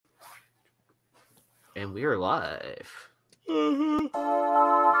And we are live.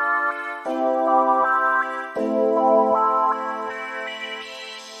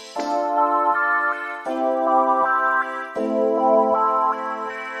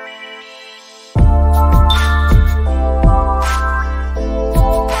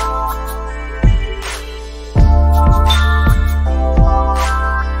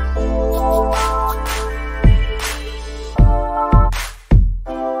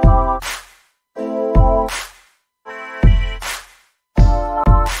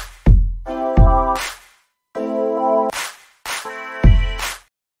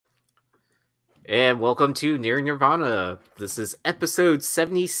 And welcome to Nearing Nerdvana. This is episode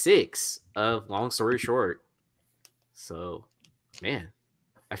 76 of Long Story Short. So, man,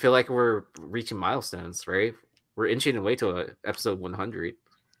 I feel like we're reaching milestones, right? We're inching away to episode 100.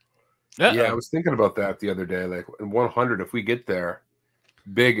 Yeah, I was thinking about that the other day. Like, in 100, if we get there,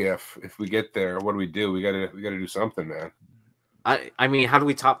 if we get there, what do? We gotta do something, man. I mean, how do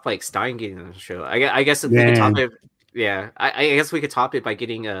we top like Stein getting on the show? I guess if we could top it. Yeah, I guess we could top it by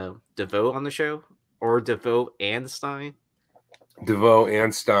getting DeVoe on the show, or DeVoe and Stein. DeVoe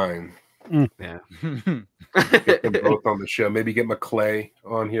and Stein. Yeah. Get them both on the show. Maybe get McClay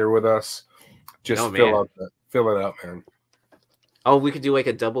on here with us. Just fill it out, man. Oh, we could do like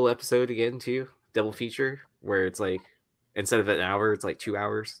a double episode again too. Double feature where it's like instead of an hour, it's like 2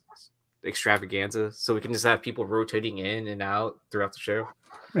 hours. Extravaganza. So we can just have people rotating in and out throughout the show.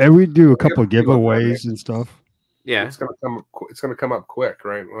 And we do a couple of giveaways and stuff. Yeah, it's gonna come up quick,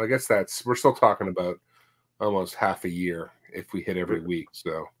 right? Well, I guess we're still talking about almost half a year if we hit every week.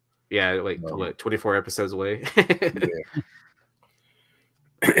 So yeah, like what, 24 episodes away. Yeah.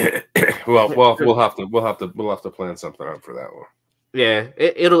 well, we'll have to plan something out for that one. Yeah,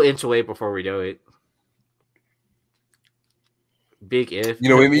 it'll inch away before we know it. Big if.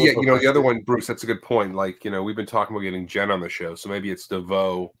 The other one, Bruce. That's a good point. Like, we've been talking about getting Jen on the show, so maybe it's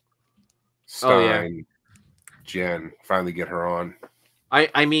DeVoe, Stein, Jen. Finally get her on.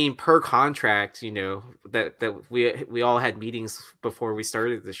 I mean, per contract, that we all had meetings before we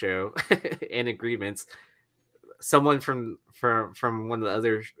started the show and agreements. Someone from one of the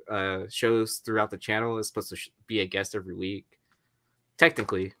other shows throughout the channel is supposed to be a guest every week.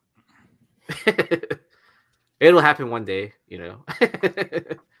 Technically, it'll happen one day.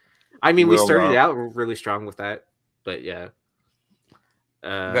 I mean, we started out really strong with that, but yeah.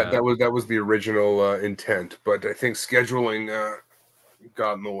 That was the original intent, but I think scheduling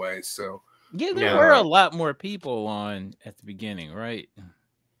got in the way. So there were a lot more people on at the beginning, right?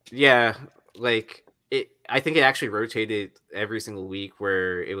 Yeah, like I think it actually rotated every single week.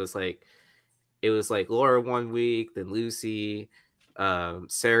 Where it was like Laura one week, then Lucy,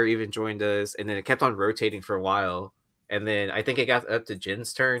 Sarah even joined us, and then it kept on rotating for a while. And then I think it got up to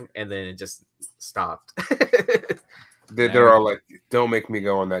Jen's turn, and then it just stopped. They're all like, "Don't make me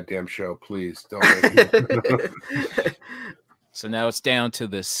go on that damn show, please. Don't make me." So now it's down to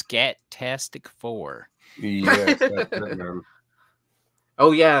the Scat-tastic 4. Yes.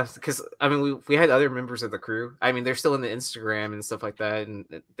 Oh yeah, because I mean we had other members of the crew. I mean they're still in the Instagram and stuff like that, and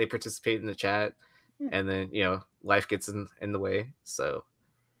they participate in the chat. And then life gets in the way. So,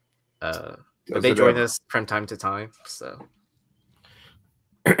 but they join us from time to time. So,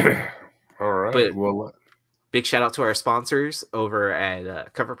 all right. But, well, big shout out to our sponsors over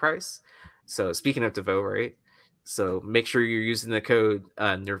at Cover Price. So speaking of DeVoe, right? So make sure you're using the code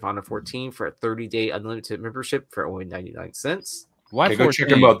Nerdvana14 for a 30-day unlimited membership for only 99 cents. Why go check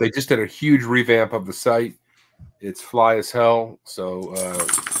them out. They just did a huge revamp of the site. It's fly as hell. So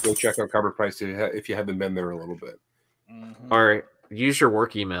go check out Cover Price if you haven't been there a little bit. Mm-hmm. Or use your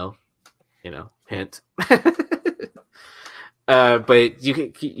work email. Hint. But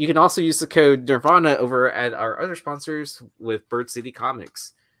you can also use the code Nerdvana over at our other sponsors with Bird City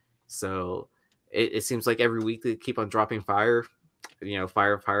Comics. So it seems like every week they keep on dropping fire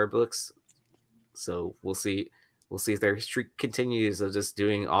books. So we'll see if their streak continues of just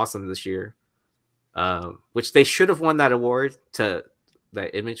doing awesome this year. Which they should have won that award that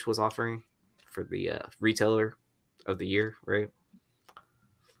Image was offering for the retailer of the year, right?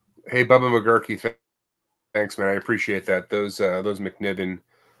 Hey, Bubba McGurky, thanks, man. I appreciate that. Those McNiven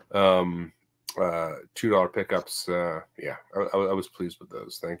 $2 pickups. I was pleased with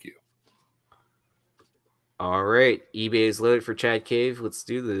those. Thank you. All right, eBay is loaded for Chad Cave. Let's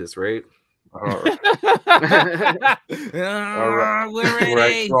do this, right? All right. We're ready.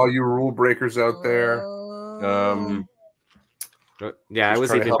 Right, for all you rule breakers out there. I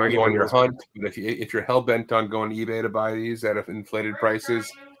was even helping you on your hunt. But if you're hell bent on going to eBay to buy these at inflated prices,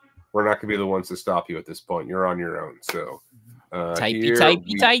 we're not going to be the ones to stop you at this point. You're on your own. So typey.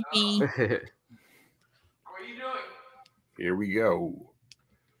 Here we go.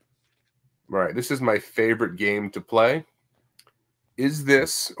 All right, this is my favorite game to play. Is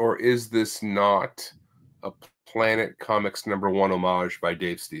this or is this not a Planet Comics #1 homage by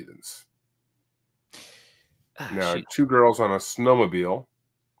Dave Stevens? Now, shoot. two girls on a snowmobile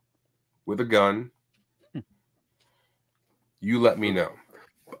with a gun. You let me know.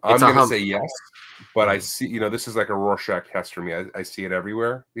 I'm going to say yes, but I see, this is like a Rorschach test for me. I see it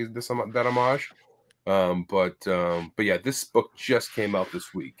everywhere, that homage. But yeah, this book just came out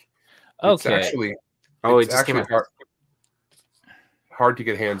this week. It's actually, it just came out. Hard to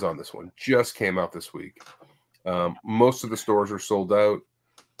get hands on this one. Just came out this week. Most of the stores are sold out.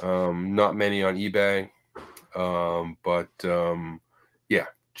 Not many on eBay. Yeah,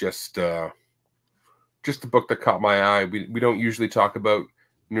 just a book that caught my eye. We don't usually talk about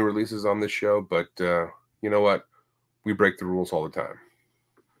new releases on this show, but you know what? We break the rules all the time.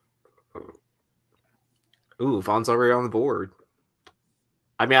 Ooh, Vaughn's already on the board.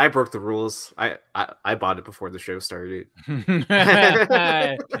 I mean, I broke the rules. I bought it before the show started.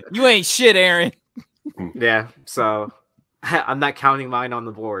 You ain't shit, Aaron. Yeah, so I'm not counting mine on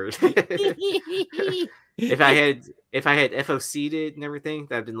the board. If I had FOC'd it and everything,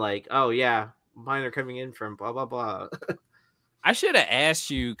 that'd been like, oh yeah, mine are coming in from blah blah blah. I should have asked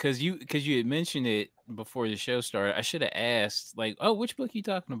you because you had mentioned it before the show started. I should have asked, like, oh, which book are you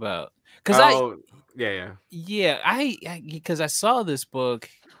talking about? Because because I saw this book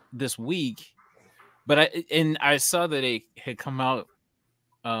this week, but I saw that it had come out,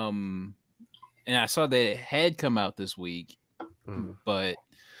 and I saw that it had come out this week, but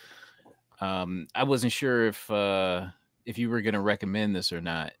I wasn't sure if you were going to recommend this or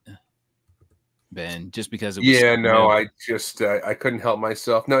not, Ben, just because it was I couldn't help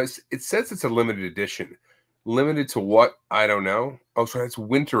myself. No, it says it's a limited edition. Limited to what? I don't know. Oh, sorry, it's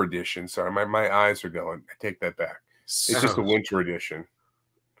winter edition. Sorry, my eyes are going. I take that back. It's just a winter edition.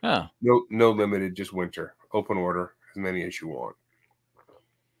 Oh. No limited, just winter. Open order, as many as you want.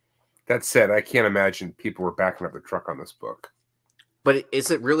 That said, I can't imagine people were backing up the truck on this book. But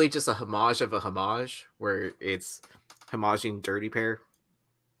is it really just a homage of a homage, where it's homaging Dirty Pair?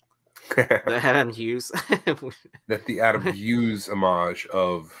 The Adam Hughes. That the Adam Hughes homage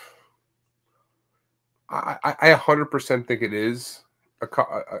of... I 100% think it is a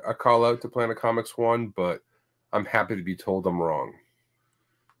call out to Planet Comics 1, but I'm happy to be told I'm wrong.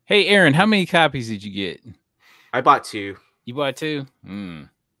 Hey, Aaron, how many copies did you get? I bought 2. You bought 2?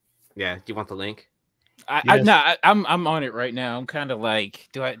 Yeah. Do you want the link? I'm on it right now. I'm kind of like,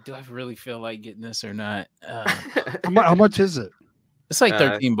 do I really feel like getting this or not? How much is it? It's like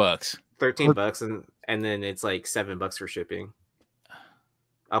 $13. $13, and then it's like $7 for shipping.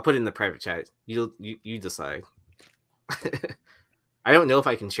 I'll put it in the private chat. You decide. I don't know if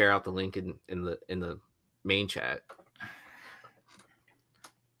I can share out the link in the main chat.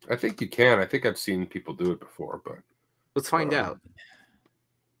 I think you can. I think I've seen people do it before, but let's find out.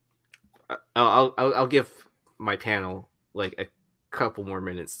 I'll give my panel like a couple more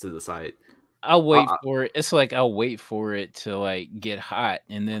minutes to decide. I'll wait for it. It's like I'll wait for it to like get hot,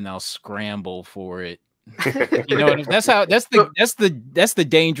 and then I'll scramble for it. You know, that's the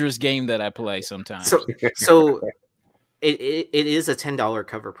dangerous game that I play sometimes. So it is a $10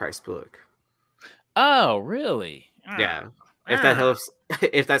 cover price book. Oh, really? Yeah. If that helps,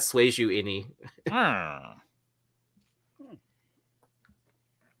 if that sways you any. But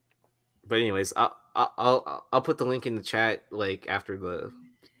anyways, I'll put the link in the chat like after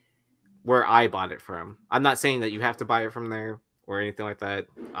where I bought it from. I'm not saying that you have to buy it from there or anything like that.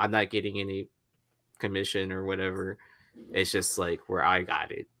 I'm not getting any commission or whatever. It's just like where I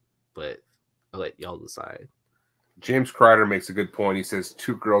got it, but I'll let y'all decide. James Kreider makes a good point. He says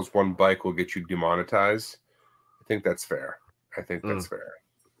 2 girls, 1 bike will get you demonetized. I think that's fair. Fair.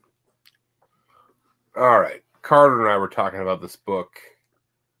 All right. Carter and I were talking about this book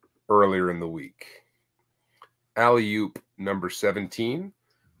earlier in the week. Alley Oop number 17.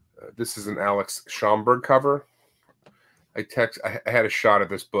 This is an Alex Schomburg cover. I had a shot at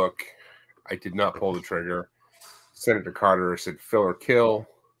this book. I did not pull the trigger. Sent it to Carter. I said, fill or kill.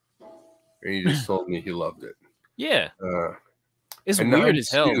 And he just told me he loved it. Yeah. It's weird as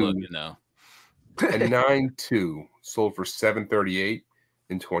hell looking, though. A 9.2 sold for $738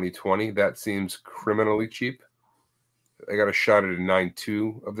 in 2020. That seems criminally cheap. I got a shot at a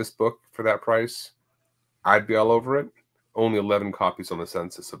 9.2 of this book for that price. I'd be all over it. Only 11 copies on the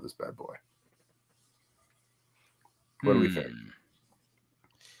census of this bad boy. What do we think?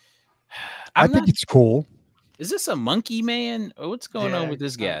 I think it's cool. Is this a monkey man? Or what's going on with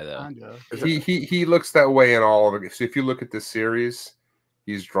this guy, though? He looks that way in all of it. So if you look at this series,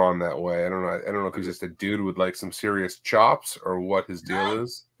 he's drawn that way. I don't know. I don't know if he's just a dude with like some serious chops or what his deal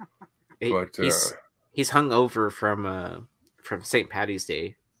is. But he's hung over from St. Patty's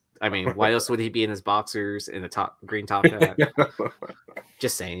Day. I mean, why else would he be in his boxers and a green top hat?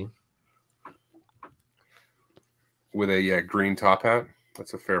 Just saying. With a green top hat.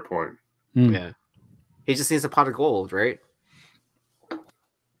 That's a fair point. Yeah. He just needs a pot of gold, right?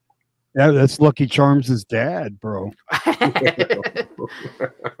 Yeah, that's Lucky Charms' dad, bro.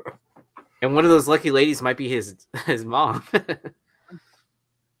 And one of those lucky ladies might be his mom.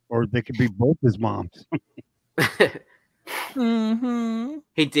 Or they could be both his moms. Mm-hmm.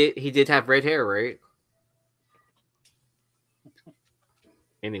 He did have red hair, right?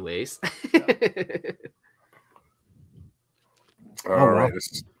 Anyways. All right.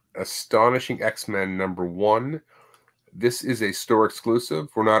 Astonishing X-Men #1. This is a store exclusive.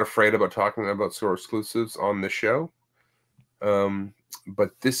 We're not afraid about talking about store exclusives on this show.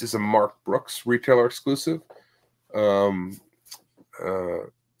 But this is a Mark Brooks retailer exclusive. This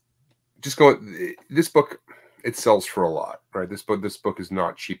book, it sells for a lot, right? This book is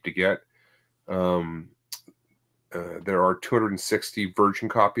not cheap to get. There are 260 virgin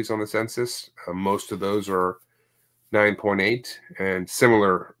copies on the census. Most of those are 9.8, and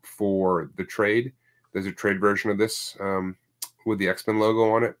similar for the trade. There's a trade version of this with the X-Men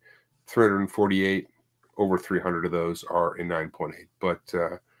logo on it. 348, over 300 of those are in 9.8. But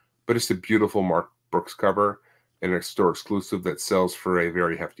it's a beautiful Mark Brooks cover and a store exclusive that sells for a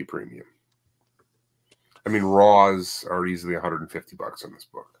very hefty premium. I mean, raws are easily $150 on this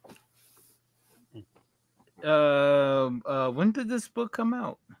book. When did this book come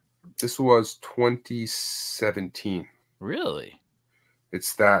out? This was 2017. Really?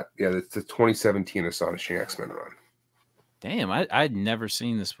 It's the 2017 Astonishing X-Men run. Damn, I'd never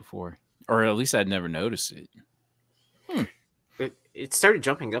seen this before, or at least I'd never noticed it. It started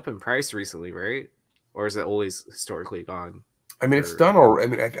jumping up in price recently, right? Or is it always historically gone? I mean, it's done all. I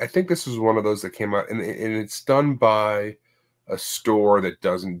mean, I think this was one of those that came out, and it's done by a store that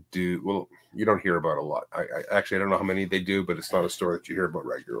doesn't do well. You don't hear about a lot. I actually don't know how many they do, but it's not a store that you hear about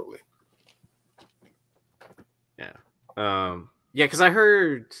regularly. Yeah. Yeah, because I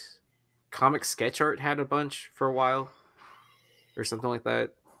heard Comic Sketch Art had a bunch for a while or something like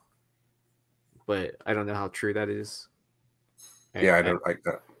that. But I don't know how true that is. I don't like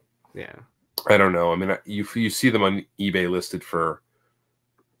that. Yeah. I don't know. I mean, you see them on eBay listed for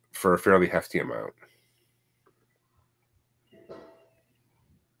a fairly hefty amount.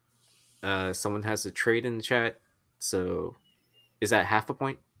 Someone has a trade in the chat. So is that half a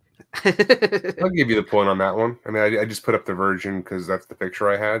point? I'll give you the point on that one. I mean, I just put up the version because that's the picture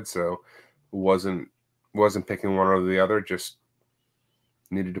I had, so wasn't picking one or the other. Just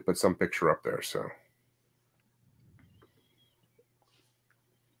needed to put some picture up there. So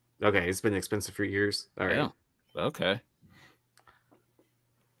okay, it's been expensive for years. All right. Yeah. Okay.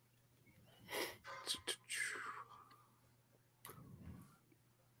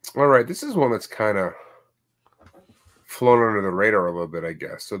 All right, this is one that's kind of flown under the radar a little bit, I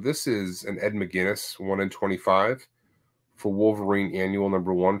guess. So this is an Ed McGuinness 1 in 25 for Wolverine Annual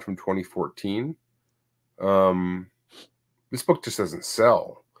 #1 from 2014. This book just doesn't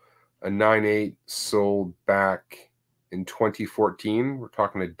sell. A 9.8 sold back in 2014. We're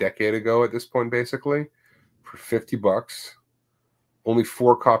talking a decade ago at this point, basically, for $50. Only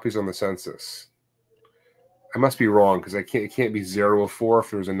 4 copies on the census. I must be wrong because it can't be 0 of 4 if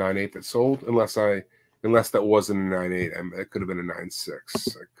there was a 9.8 that sold, unless that wasn't a 9.8. It could have been a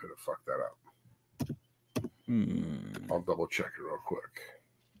 9.6. I could have fucked that up. I'll double check it real quick.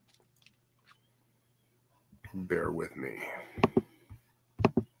 Bear with me.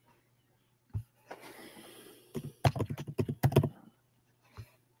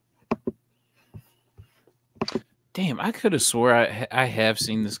 Damn, I could have swore I have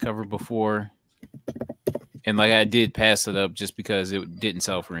seen this cover before. And like I did pass it up just because it didn't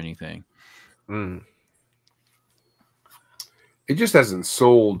sell for anything. It just hasn't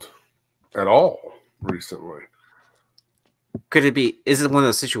sold at all recently. Could it be? Is it one of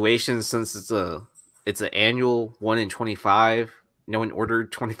those situations since it's an annual 1 in 25? No one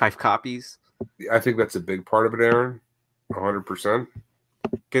ordered 25 copies. I think that's a big part of it, Aaron. 100%.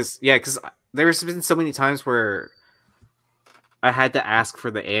 Because there's been so many times where I had to ask for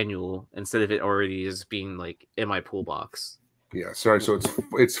the annual instead of it already just being like in my pool box. Yeah, sorry. So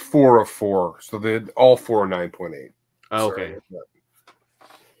it's 4 of 4. So all 4 are 9.8. Oh, okay.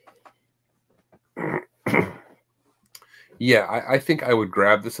 Yeah, I think I would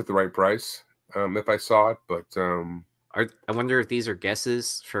grab this at the right price if I saw it, but I wonder if these are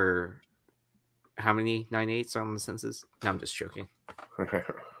guesses for how many 9.8s on the census. No, I'm just joking.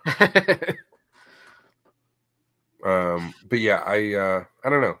 But yeah, I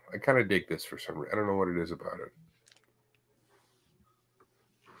don't know. I kind of dig this for some reason. I don't know what it is about it.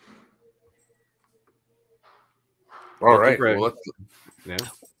 All right. Well, let's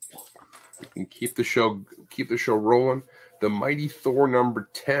we can keep the show rolling. The Mighty Thor number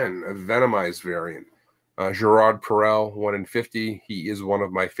 10, a Venomized variant. Gerard Perel, 1 in 50. He is one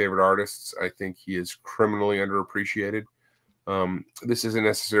of my favorite artists. I think he is criminally underappreciated. This isn't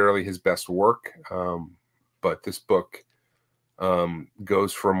necessarily his best work, but this book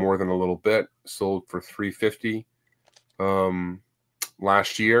goes for more than a little bit. Sold for $350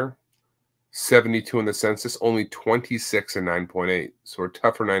 last year. 72 in the census, only 26 and 9.8. So a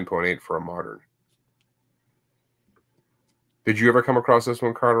tougher 9.8 for a modern. Did you ever come across this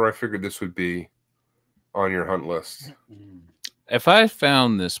one, Carter? I figured this would be on your hunt list. If I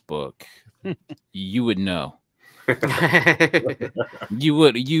found this book, you would know. You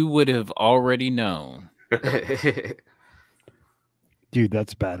would have already known. Dude,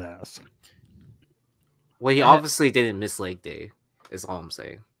 that's badass. Well, he obviously didn't miss leg day, is all I'm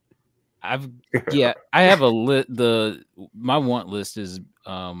saying. I have my want list is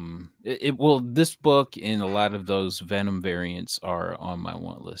this book and a lot of those Venom variants are on my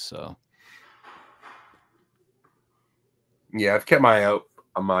want list. So yeah, I've kept my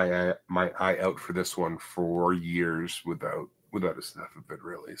eye out for this one for years without a sniff of it,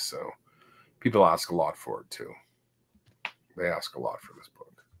 really. So people ask a lot for it too. They ask a lot for this book.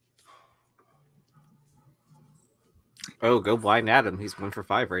 Oh, go Blind Adam. He's 1 for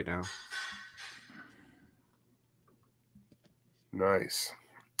 5 right now. Nice.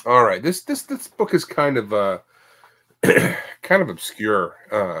 All right. This book is kind of kind of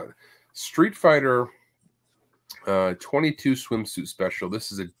obscure. Street Fighter 22 swimsuit special.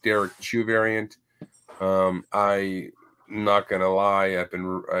 This is a Derek Chu variant. I'm not gonna lie,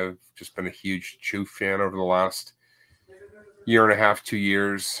 I've just been a huge Chu fan over the last year and a half, 2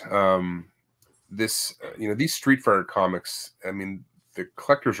 years. These Street Fighter comics, I mean, the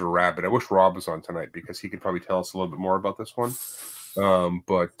collectors are rabid. I wish Rob was on tonight because he could probably tell us a little bit more about this one.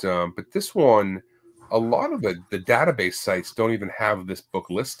 But this one, a lot of the database sites don't even have this book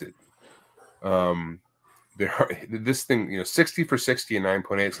listed. This thing, 60 for 60 and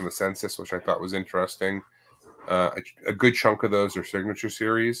 9.8 on the census, which I thought was interesting. A good chunk of those are signature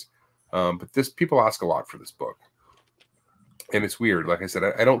series. But people ask a lot for this book. And it's weird. Like I said,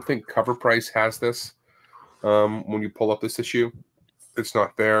 I don't think Cover Price has this. When you pull up this issue, it's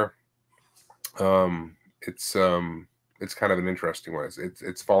not there. It's kind of an interesting one.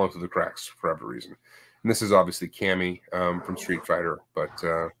 It's fallen through the cracks for whatever reason. And this is obviously Cammy from Street Fighter, but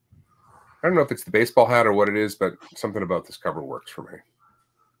I don't know if it's the baseball hat or what it is, but something about this cover works for me.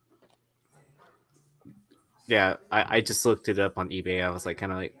 Yeah, I just looked it up on eBay. I was like,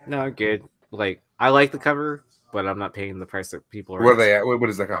 kind of like, no, good. Like, I like the cover, but I'm not paying the price that people are. What are they at? What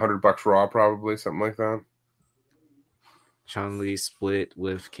is like $100 raw? Probably something like that. Chun-Li split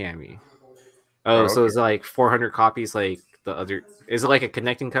with Cammy. Oh, so it's like 400 copies. Like the other, is it like a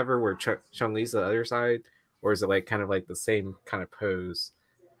connecting cover where Chun-Li's the other side, or is it like kind of like the same kind of pose,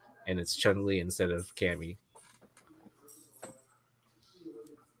 and it's Chun-Li instead of Cammy?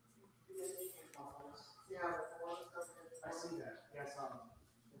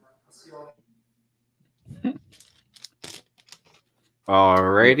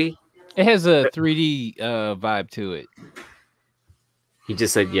 Alrighty. It has a 3D vibe to it. He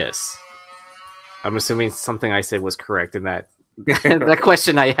just said yes. I'm assuming something I said was correct in that that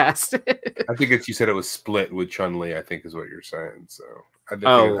question I asked. I think you said it was split with Chun-Li, I think is what you're saying. So I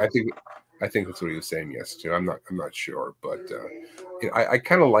think that's what he was saying yes to. I'm not sure, but I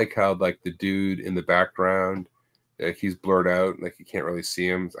kind of like how like the dude in the background, he's blurred out, like you can't really see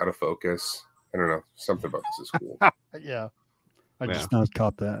him, it's out of focus. I don't know, something about this is cool. Yeah, I just not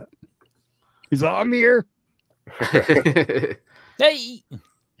caught that. He's like, I'm here. Hey,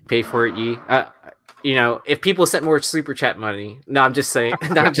 pay for it, Yee. If people sent more super chat money. No, I'm just saying.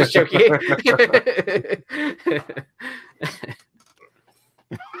 No, I'm just joking.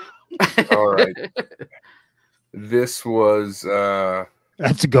 All right. This was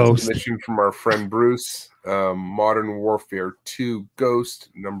that's a Ghost submission from our friend Bruce. Modern Warfare 2 Ghost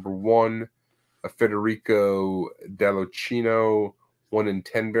 #1, a Federico Dallocino 1 in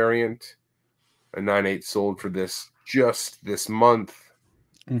 10 variant. A 9.8 sold for this just this month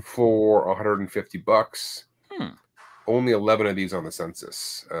for $150. Only 11 of these on the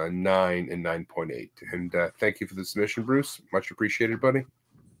census, 9 and 9.8. And thank you for the submission, Bruce. Much appreciated, buddy.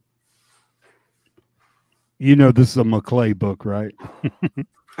 You know this is a McClay book, right?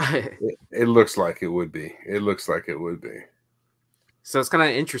 It looks like it would be. It looks like it would be. So it's kind of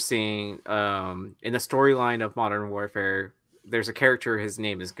interesting. In the storyline of Modern Warfare, there's a character. His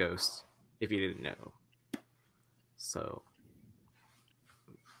name is Ghost. If you didn't know, so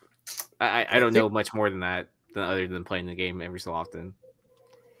I don't know much more than that, other than playing the game every so often.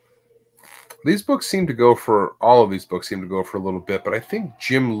 These books seem to go for all of these books seem to go for a little bit, but I think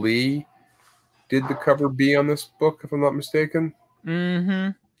Jim Lee did the cover B on this book, if I'm not mistaken.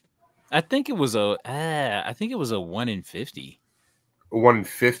 Mm-hmm. I think it was a 1 in 50. 1 in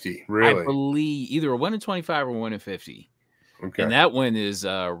 50, really? I believe either a 1 in 25 or 1 in 50. Okay. And that one is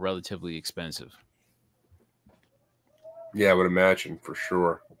relatively expensive. Yeah, I would imagine for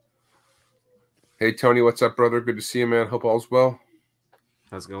sure. Hey Tony, what's up, brother? Good to see you, man. Hope all's well.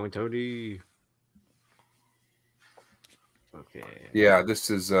 How's it going, Tony? Okay. Yeah, this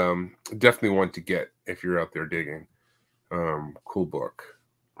is definitely one to get if you're out there digging. Cool book.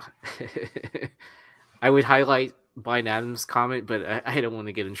 I would highlight Brian Adams' comment, but I don't want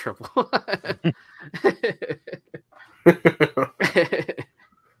to get in trouble.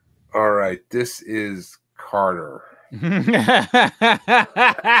 All right, this is Carter.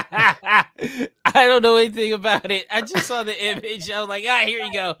 I don't know anything about it. I just saw the image. I was like, here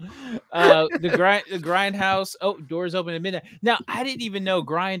you go. The Grindhouse. Oh, doors open at midnight. Now, I didn't even know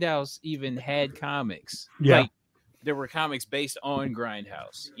Grindhouse even had comics. Yeah. Like, there were comics based on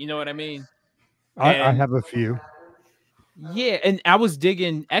Grindhouse. You know what I mean? I have a few. Yeah, and I was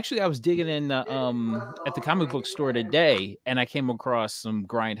digging in at the comic book store today, and I came across some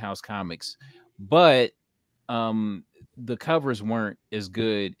Grindhouse comics, but the covers weren't as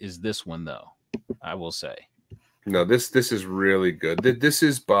good as this one, though, I will say. No, this is really good. This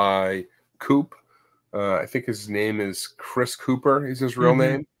is by Coop. I think his name is Chris Cooper. Is his real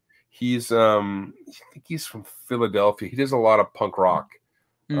name. He's I think he's from Philadelphia. He does a lot of punk rock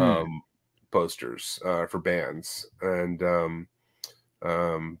posters for bands, and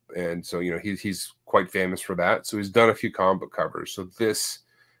so he's quite famous for that. So he's done a few comic book covers. So this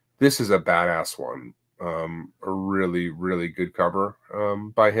is a badass one. A really, really good cover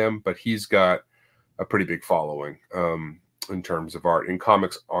by him, but he's got a pretty big following in terms of art. And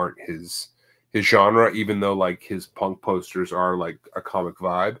comics aren't his genre, even though like his punk posters are like a comic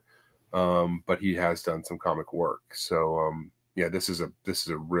vibe. But he has done some comic work. So yeah, this is a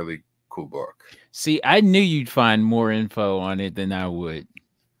really cool book. See, I knew you'd find more info on it than I would.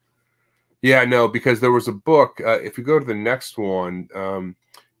 Yeah, no, because there was a book. If you go to the next one,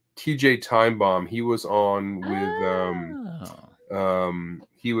 TJ Timebomb, he was on with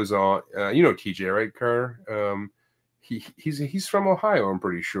he was on TJ, right, Carter? He's from Ohio, I'm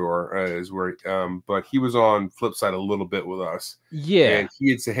pretty sure, is where but he was on Flipside a little bit with us. Yeah. And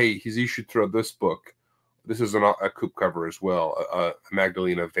he had said, hey, you should throw this book. This is a Coop cover as well, a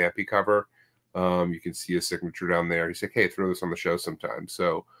Magdalena Vampy cover. You can see his signature down there. He's like, hey, throw this on the show sometime.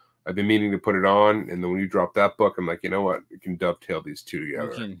 So I've been meaning to put it on, and then when you drop that book, I'm like, you know what? We can dovetail these two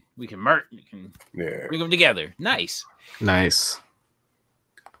together. We can merge. We can bring them together. Nice. I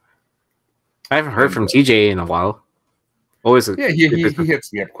haven't heard from TJ in a while. Always, he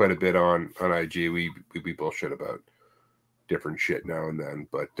hits me up quite a bit on IG. We bullshit about different shit now and then.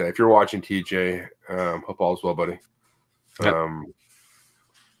 But if you're watching, TJ, hope all's well, buddy. Yep.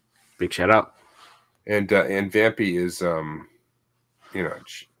 Big shout out. And Vampy is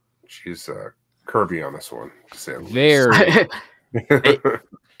she's curvy on this one. Very.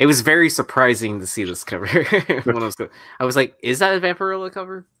 It was very surprising to see this cover. I was like, "Is that a Vampirilla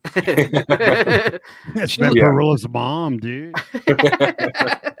cover?" It's Vampirilla's mom, dude.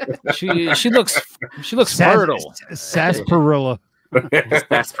 she looks fertile. Sarsaparilla.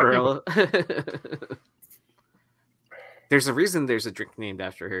 Sarsaparilla. There's a reason there's a drink named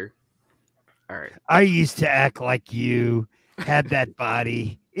after her. All right. I used to act like you had that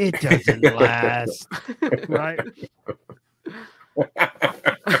body. It doesn't last, right?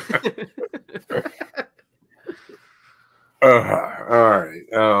 All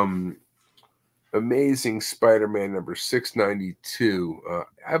right. Amazing Spider-Man number 692.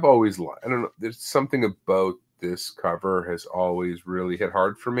 I've always I don't know. There's something about this cover has always really hit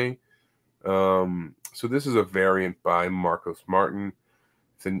hard for me. So this is a variant by Marcos Martin.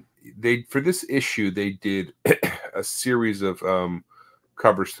 For this issue they did a series of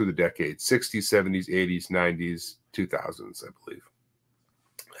covers through the decades: 60s, 70s, 80s, 90s, 2000s, I believe.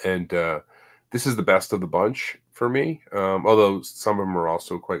 And this is the best of the bunch for me, although some of them are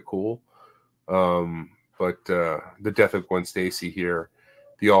also quite cool. But the death of Gwen Stacy here,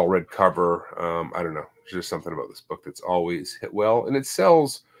 the all red cover, I don't know, there's just something about this book that's always hit well, and it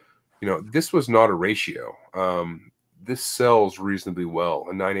sells. This was not a ratio. This sells reasonably well.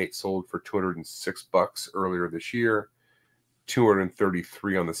 A 9.8 sold for $206 earlier this year.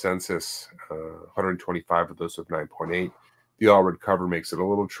 233 on the census, 125 of those with 9.8. The all red cover makes it a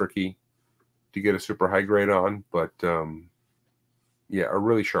little tricky to get a super high grade on, but yeah, a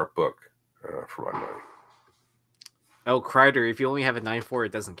really sharp book for my money. Oh, Kreider, if you only have a 9.4,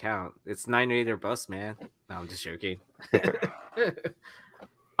 it doesn't count. It's 9.8 or bust, man. No, I'm just joking.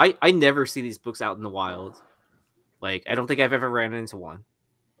 I never see these books out in the wild. Like, I don't think I've ever ran into one.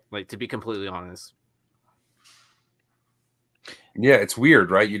 Like, to be completely honest. Yeah, it's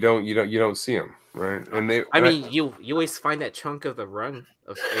weird, right? You don't see them, right? And I mean, you always find that chunk of the run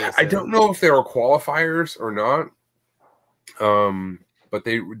of ASM. I don't know if they were qualifiers or not. But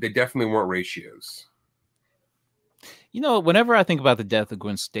they definitely weren't ratios. You know, whenever I think about the death of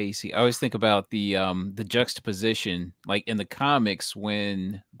Gwen Stacy, I always think about the juxtaposition, like in the comics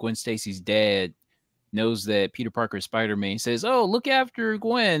when Gwen Stacy's dad knows that Peter Parker is Spider-Man, he says, "Oh, look after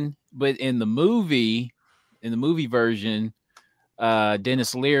Gwen." But in the movie version,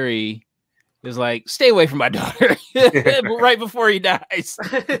 Dennis Leary is like, "Stay away from my daughter," right before he dies.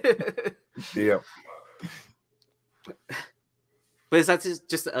 Yeah. But is that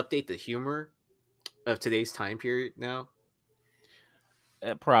just to update the humor of today's time period now?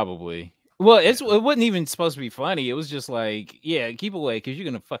 Probably. Well, it wasn't even supposed to be funny. It was just like, yeah, keep away because you're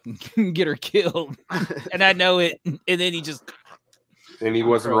gonna fucking get her killed, and I know it. And then he just, and he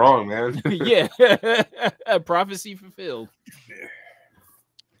wasn't wrong, man. Yeah, a prophecy fulfilled.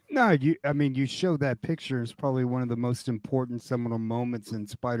 No, you show that picture is probably one of the most important seminal moments in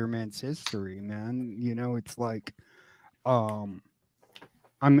Spider-Man's history, man. You know, it's like, a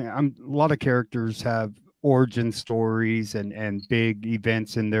lot of characters have origin stories and big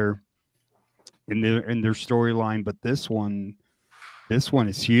events in their storyline, but this one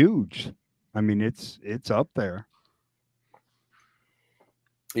is huge. I mean, it's up there.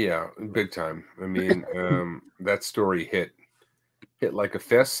 Yeah, big time. I mean, that story hit like a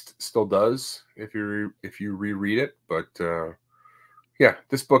fist, still does if you reread it. But yeah,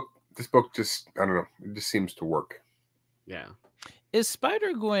 this book just, I don't know, it just seems to work. Yeah. Is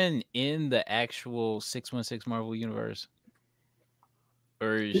Spider-Gwen in the actual 616 Marvel universe?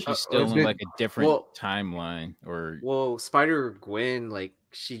 Or is she still in like a different timeline? Or Spider-Gwen, like,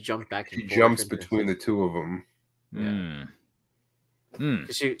 she jumped back and she forth. Jumps between the two of them. Yeah.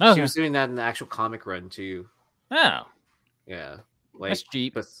 She Okay. was doing that in the actual comic run too. Oh. Yeah. Like, that's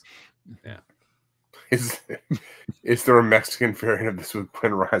cheap. But, yeah. Is there a Mexican variant of this with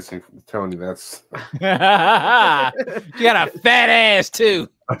Gwen rising from Tony? That's you got a fat ass too.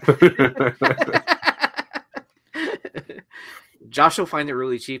 Josh will find it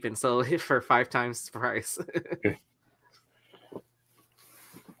really cheap and sell it for 5 times the price.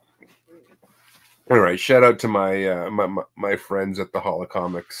 All right, shout out to my my friends at the Hall of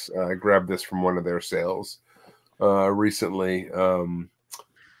Comics. I grabbed this from one of their sales recently.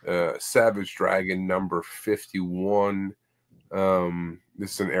 Savage Dragon number 51.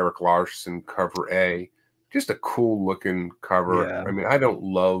 This is an Eric Larson cover A. Just a cool looking cover. Yeah. I mean, I don't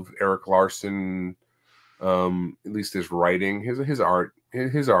love Eric Larson. At least his writing, his art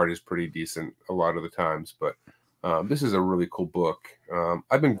is pretty decent a lot of the times. But this is a really cool book.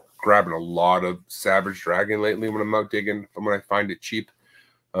 I've been grabbing a lot of Savage Dragon lately when I'm out digging, when I find it cheap.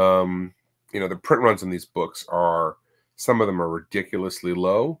 You know, the print runs on these books some of them are ridiculously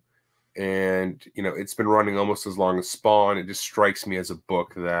low, and you know, it's been running almost as long as Spawn. It just strikes me as a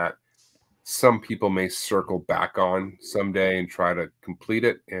book that some people may circle back on someday and try to complete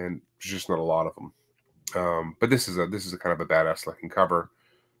it, and there's just not a lot of them. But this is a kind of a badass looking cover.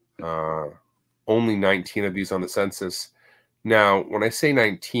 Only 19 of these on the census. Now, when I say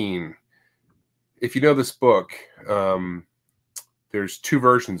 19, if you know this book, there's 2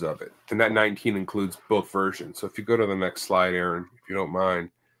 versions of it, and that 19 includes both versions. So if you go to the next slide, Aaron, if you don't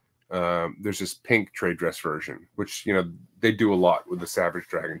mind, there's this pink trade dress version, which, you know, they do a lot with the Savage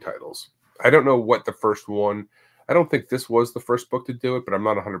Dragon titles. I don't know what the first one, I don't think this was the first book to do it, but I'm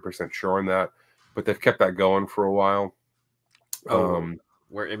not 100% sure on that. But they've kept that going for a while.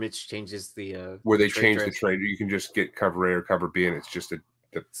 Where Image changes the where they change the trade. You can just get cover A or cover B, and it's just the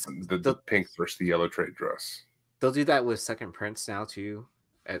pink versus the yellow trade dress. They'll do that with second prints now too.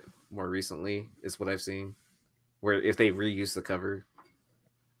 More recently is what I've seen, where if they reuse the cover.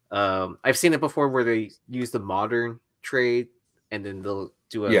 I've seen it before where they use the modern trade and then they'll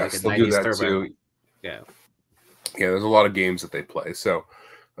do like a 90s throwback. Too. Yeah, there's a lot of games that they play. So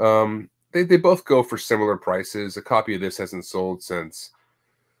they both go for similar prices. A copy of this hasn't sold since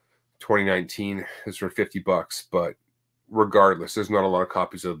 2019. It's for $50, but regardless, there's not a lot of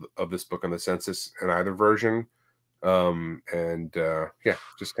copies of this book on the census in either version. Yeah,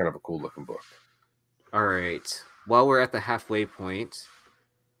 just kind of a cool looking book. All right. while we're at the halfway point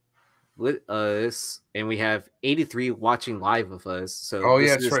with us, and we have 83 watching live with us. So Oh,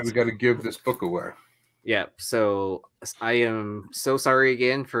 yeah, this that's is right. We got to give this book away. yeah. So I am so sorry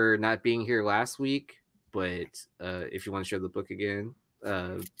again for not being here last week, but if you want to show the book again,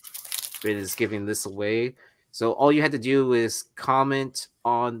 it is giving this away. So all you had to do is comment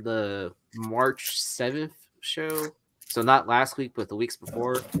on the March 7th show. So not last week, but the weeks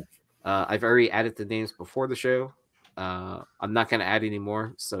before. I've already added the names before the show. I'm not going to add any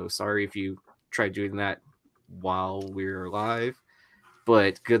more. So sorry if you tried doing that while we're live.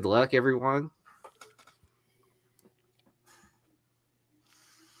 But good luck, everyone.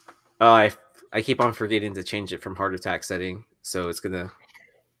 Oh, I keep on forgetting to change it from heart attack setting. So it's gonna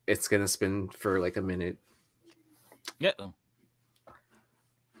spin for like a minute. Yeah.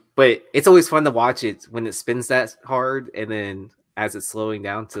 But it's always fun to watch it when it spins that hard, and then as it's slowing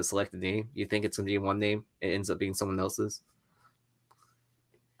down to select the name, you think it's gonna be one name, it ends up being someone else's.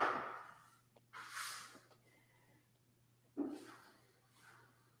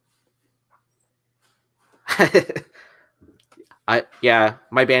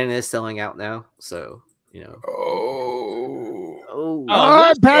 My band is selling out now, so you know.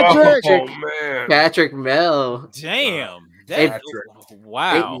 Oh, Patrick! Oh, man. Patrick Mel. Damn. Patrick.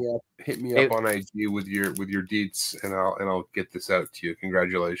 Wow. Hit me up on IG with your deets, and I'll get this out to you.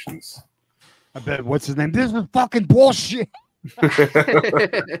 Congratulations. I bet. What's his name? This is fucking bullshit.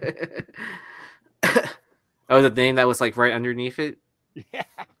 Oh, the name that was like right underneath it? Yeah.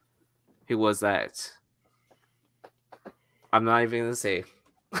 Who was that? I'm not even gonna say.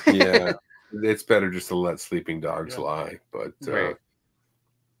 Yeah, it's better just to let sleeping dogs lie. But Right.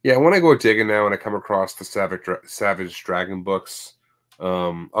 yeah, when I go digging now and I come across the Savage Dragon books,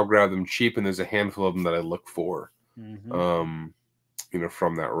 I'll grab them cheap, and there's a handful of them that I look for, from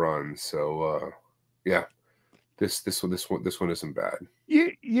that run. So yeah, this one isn't bad.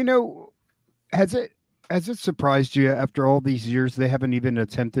 You know, has it surprised you after all these years they haven't even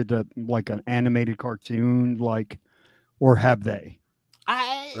attempted to like an animated cartoon, like, or have they?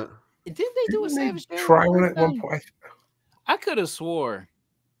 Didn't they do a Savage Dragon? Try one at one point. I could have swore.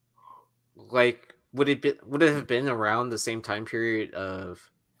 Like, would it have been around the same time period of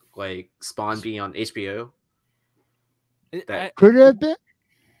like Spawn being on HBO? Could it have been?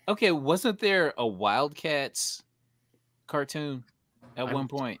 Okay, wasn't there a Wildcats cartoon at one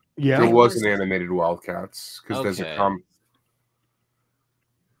point? Yeah, There was an animated Wildcats because there's a Okay.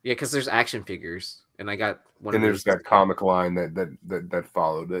 Yeah, because there's action figures, and I got one. And of there's those that comic line that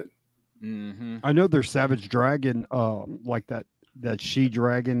followed it. Mm-hmm. I know there's Savage Dragon, like that she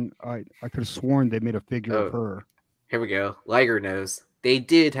dragon. I could have sworn they made a figure of her. Here we go. Liger knows they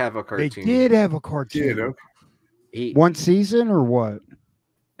did have a cartoon. They did have a cartoon. One season or what?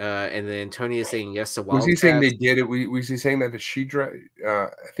 And then Tony is saying yes to Was Wildcats. he saying they did it? Was he saying that to she dragon? I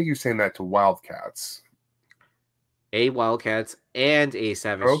think he was saying that to Wildcats. A Wildcats and a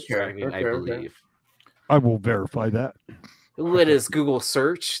Savage Dragon, I believe. Okay. I will verify that. Let us Google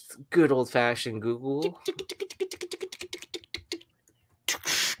search. Good old fashioned Google.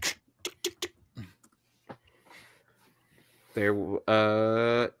 There,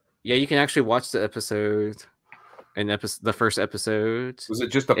 yeah, you can actually watch the episode. The first episode. Was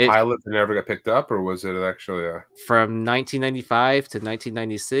it just a pilot that never got picked up, or was it actually from 1995 to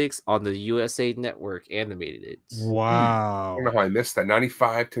 1996 on the USA Network animated it? Wow. I don't know how I missed that.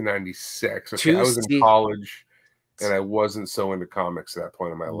 95 to 96. Okay, I was in college, and I wasn't so into comics at that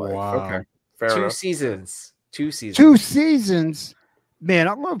point in my life. Wow. Okay, fair enough. 2 seasons. 2 seasons. Man,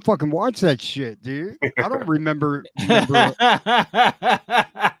 I'm gonna fucking watch that shit, dude. I don't remember.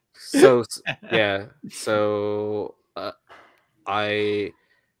 So yeah, so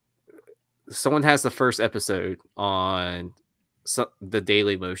someone has the first episode on the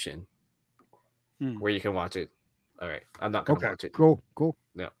Daily Motion where you can watch it. All right, I'm not gonna watch it. Cool.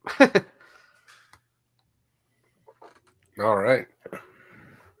 No. All right.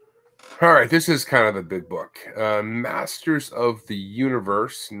 This is kind of a big book. Masters of the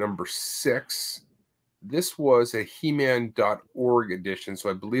Universe, number 6. This was a He-Man.org edition, so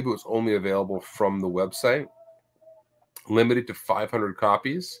I believe it was only available from the website. Limited to 500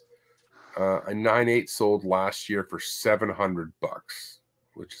 copies. A 9.8 sold last year for $700,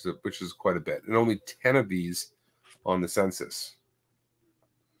 which is quite a bit, and only 10 of these on the census.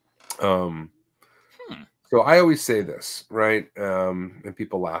 So I always say this, right? And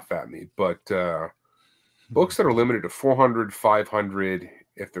people laugh at me, but books that are limited to 400, 500,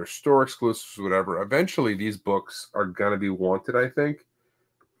 if they're store exclusives, whatever, eventually these books are going to be wanted, I think.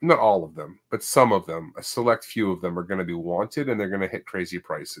 Not all of them, but some of them, a select few of them are going to be wanted, and they're going to hit crazy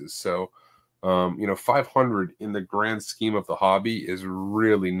prices. So You know, 500 in the grand scheme of the hobby is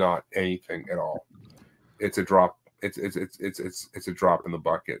really not anything at all. It's a drop. It's a drop in the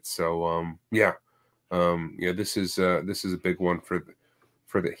bucket. So yeah, this is a big one for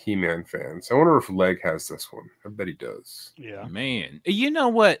the He-Man fans. I wonder if Leg has this one. I bet he does. Yeah, Man, you know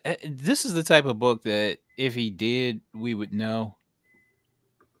what? This is the type of book that if he did, we would know.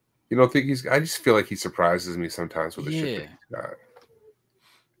 You don't think I just feel like he surprises me sometimes with the shit that Yeah. he's got.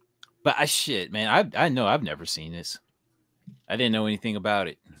 But shit, man, I know I've never seen this. I didn't know anything about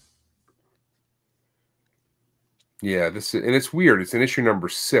it. Yeah, and it's weird. It's an issue number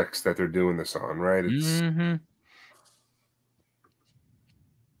 6 that they're doing this on, right? It's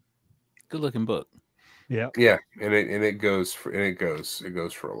good looking book. yeah, and it goes for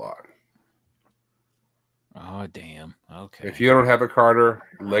a lot. Oh damn. Okay. If you don't have a Carter,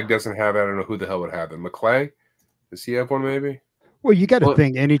 Leg doesn't have it. I don't know who the hell would have it. McClay? Does he have one maybe? Well, you got to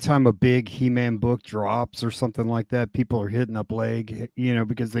think anytime a big He-Man book drops or something like that, people are hitting up Leg,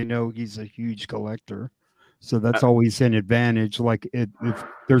 because they know he's a huge collector. So that's always an advantage. Like if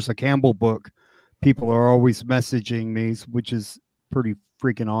there's a Campbell book, people are always messaging me, which is pretty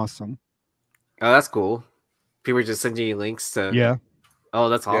freaking awesome. Oh, that's cool. People are just sending you links to. Yeah. Oh,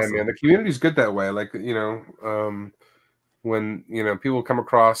 that's awesome. Yeah, man. The community's good that way. Like, when people come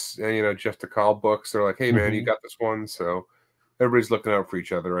across Jeff DeCall books, they're like, "Hey, man, you got this one." So everybody's looking out for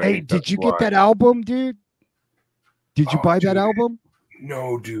each other. Right? Hey, did you get that album, dude? Did you buy that album?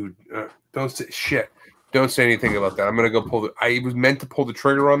 No, dude. Don't say shit. Don't say anything about that. I'm gonna go pull I was meant to pull the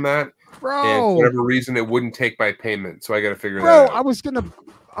trigger on that, bro. And for whatever reason, it wouldn't take my payment, so I got to figure that out. I was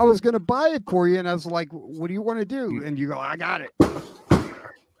gonna buy it for you, and I was like, "What do you want to do?" And you go, "I got it."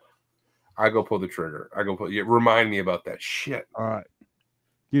 I go pull the trigger. Remind me about that shit. All right,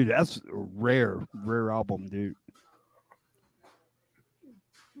 dude. That's a rare album, dude.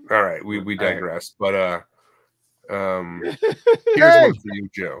 All right, we digress, but here's one for you,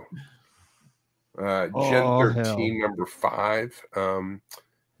 Joe. Gen 13 number 5.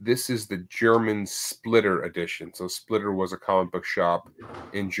 This is the German Splitter edition. So Splitter was a comic book shop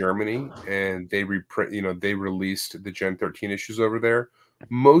in Germany, and they released the Gen 13 issues over there.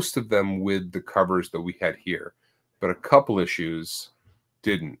 Most of them with the covers that we had here, but a couple issues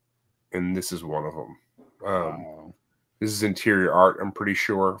didn't, and this is one of them. Wow. This is interior art, I'm pretty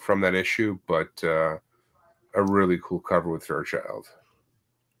sure, from that issue, but a really cool cover with Fairchild.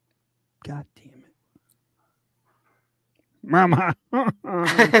 God damn it. Mama.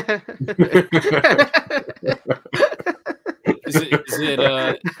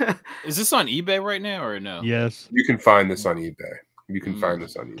 Is this on eBay right now or no? Yes. You can find this on eBay.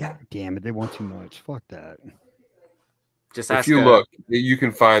 God damn it, they want too much. Fuck that. Just if you look, you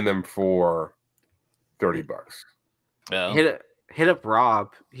can find them for $30. Oh. Hit up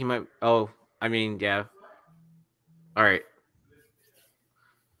Rob. He might. Oh, I mean, yeah. All right.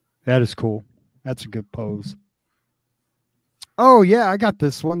 That is cool. That's a good pose. Oh yeah, I got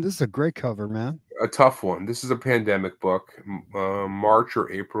this one. This is a great cover, man. A tough one. This is a pandemic book, March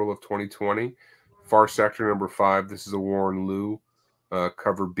or April of 2020. Far Sector number 5. This is a Warren Liu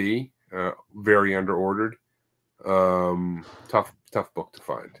cover B. Very underordered. Tough book to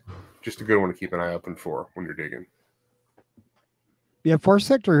find. Just a good one to keep an eye open for when you're digging. Yeah, Far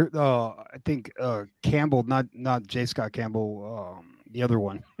Sector. I think Campbell, not J. Scott Campbell. The other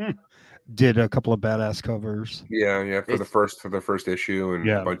one did a couple of badass covers. Yeah, for the first issue and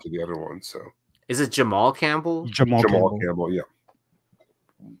a bunch of the other ones. So is it Jamal Campbell? Jamal Campbell, yeah.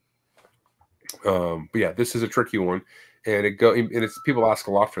 But yeah, this is a tricky one, and it's people ask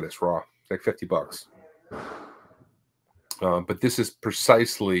a lot for this raw, like $50. But this is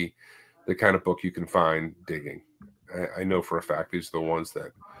precisely the kind of book you can find digging. I know for a fact these are the ones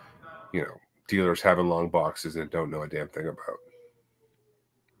that dealers have in long boxes and don't know a damn thing about.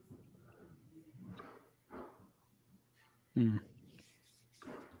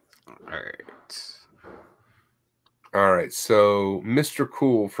 All right. So Mr.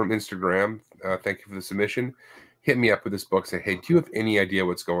 Cool from Instagram, thank you for the submission. Hit me up with this book. Say, hey, do you have any idea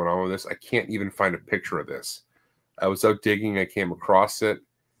what's going on with this? I can't even find a picture of this. I was out digging. I came across it.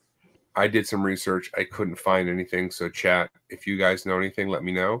 I did some research. I couldn't find anything. So chat, if you guys know anything, let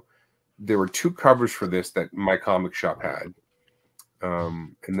me know. There were 2 covers for this that my comic shop had.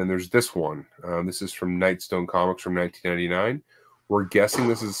 And then there's this one. This is from Nightstone Comics from 1999. We're guessing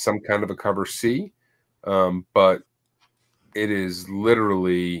this is some kind of a cover C, but it is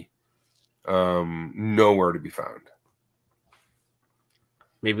literally nowhere to be found.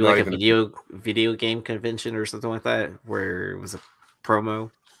 Maybe like a video game convention or something like that, where it was a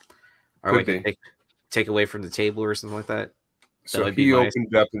promo, or like a take away from the table or something like that. So would be he my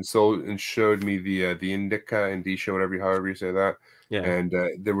opened up and showed me the indicia, whatever, however you say that. yeah. And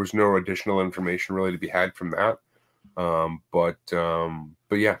there was no additional information really to be had from that. But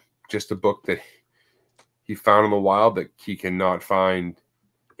yeah, just a book that he found in the wild that he cannot find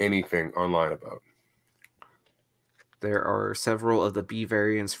anything online about. There are several of the B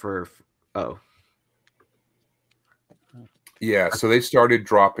variants for Yeah, so they started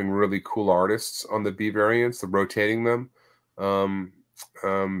dropping really cool artists on the B variants, rotating them. During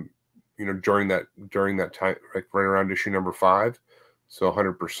that time, like right around issue number 5. So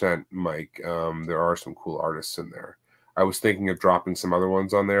 100%, Mike. There are some cool artists in there. I was thinking of dropping some other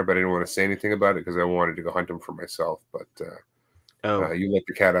ones on there, but I didn't want to say anything about it because I wanted to go hunt them for myself. But you let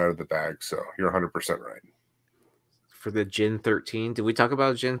the cat out of the bag, so you're 100% right. For the Gen 13, did we talk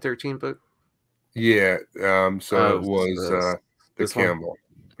about Gen 13 book? Yeah. So it was the Campbell. One?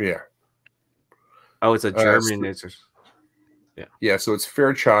 Yeah. Oh, it's a German. Yeah. So it's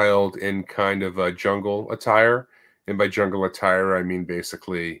Fairchild in kind of a jungle attire, and by jungle attire I mean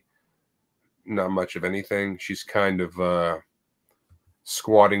basically not much of anything. She's kind of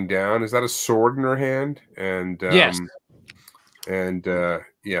squatting down. Is that a sword in her hand? And yes. And there's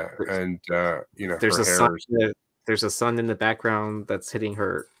her a sun. There's a sun in the background that's hitting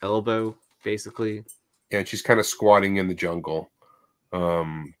her elbow, basically. And she's kind of squatting in the jungle.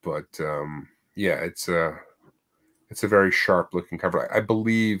 It's a very sharp looking cover. I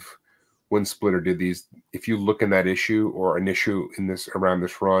believe when Splitter did these, if you look in that issue or an issue in this around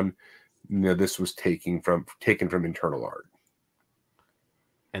this run, this was taken from internal art.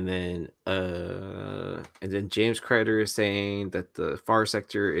 And then James Creditor is saying that the far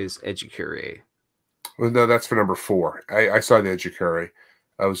sector is Educure. Well, no, that's for number 4. I saw the Educure.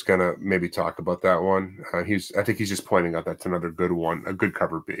 I was gonna maybe talk about that one. I think he's just pointing out that's another good one, a good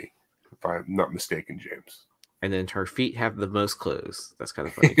cover B, if I'm not mistaken, James. And then her feet have the most clothes. That's kind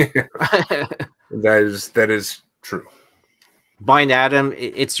of funny. That is true. Blind Adam,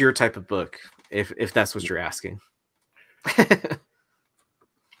 it's your type of book, if that's what you're asking.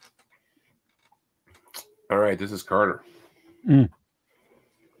 All right, this is Carter.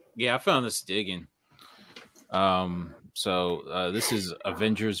 Yeah, I found this digging. So this is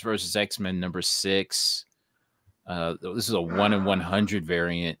Avengers versus X-Men number 6. This is a 1 in 100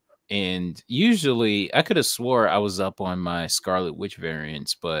 variant, and usually I could have swore I was up on my Scarlet Witch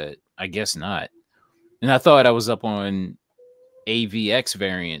variants, but I guess not. And I thought I was up on AVX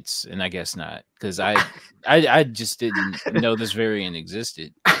variants, and I guess not, because I just didn't know this variant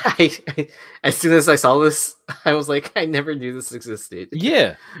existed. As soon as I saw this, I was like, I never knew this existed.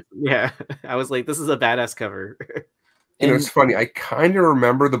 Yeah. I was like, this is a badass cover. It's funny. I kind of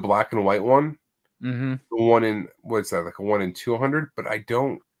remember the black and white one. Mm-hmm. The one in, what's that, like a 1 in 200? But I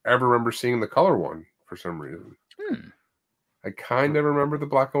don't ever remember seeing the color one for some reason. I kind of remember the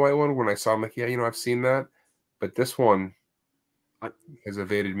black and white one when I saw them. Like, yeah, I've seen that. But this one has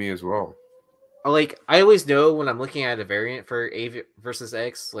evaded me as well. Like, I always know when I'm looking at a variant for A versus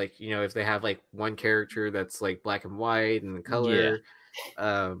X, like, if they have like one character that's like black and white and the color,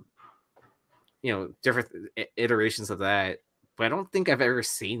 different iterations of that. But I don't think I've ever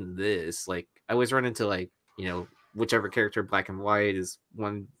seen this. Like, I always run into like, whichever character black and white is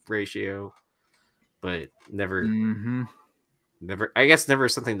one ratio, but never, I guess never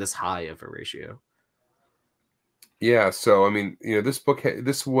something this high of a ratio. Yeah. So, I mean, this book,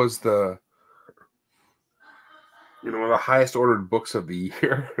 this was the, one of the highest ordered books of the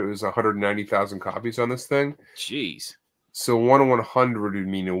year. It was 190,000 copies on this thing. Jeez. So 1 in 100 would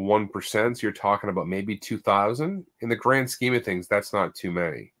mean 1%. So you're talking about maybe 2,000. In the grand scheme of things, that's not too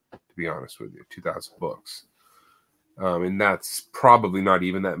many, to be honest with you. 2,000 books. And that's probably not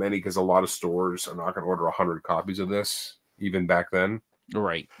even that many because a lot of stores are not going to order 100 copies of this, even back then.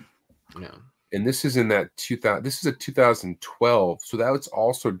 Right. No. And this is in that 2000. This is a 2012. So that was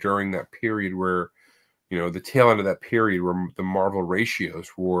also during that period where, the tail end of that period where the Marvel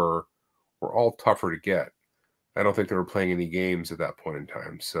ratios were all tougher to get. I don't think they were playing any games at that point in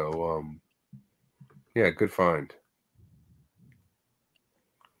time. So, yeah, good find.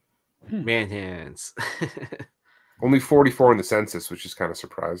 Man hands. Only 44 in the census, which is kind of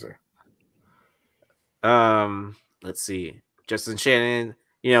surprising. Let's see. Justin Shannon,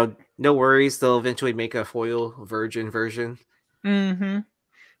 no worries. They'll eventually make a foil virgin version. Mm-hmm.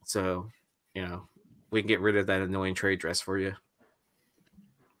 So, we can get rid of that annoying trade dress for you.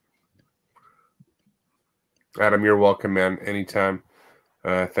 Adam, you're welcome, man. Anytime.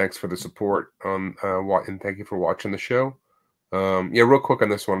 Thanks for the support and thank you for watching the show. Real quick on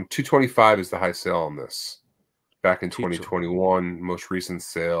this one, $225 is the high sale on this. Back in 2021, most recent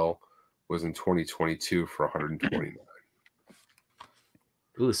sale was in 2022 for $129.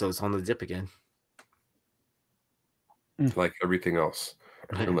 Ooh, so it's on the dip again. Like everything else,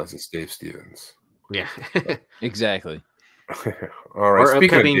 unless it's Dave Stevens. Yeah. Exactly. All right. Or Speaking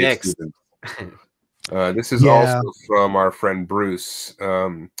of upcoming Dave next. Stevens, this is also from our friend Bruce.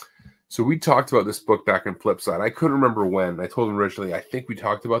 So we talked about this book back on Flipside. I couldn't remember when. I told him originally, I think we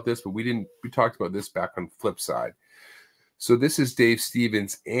talked about this, but we didn't. We talked about this back on Flipside. So this is Dave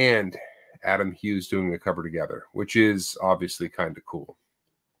Stevens and Adam Hughes doing a cover together, which is obviously kind of cool.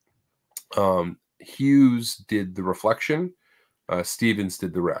 Hughes did the reflection. Stevens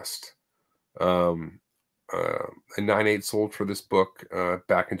did the rest. A 9.8 sold for this book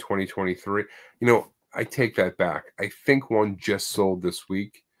back in 2023. You know, I take that back. I think one just sold this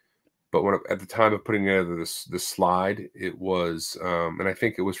week. But when at the time of putting together this slide, it was, and I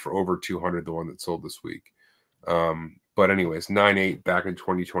think it was for over 200, the one that sold this week. But anyways, 9.8 back in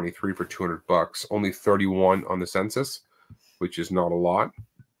 2023 for $200. Only 31 on the census, which is not a lot.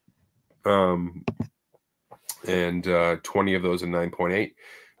 And 20 of those in 9.8.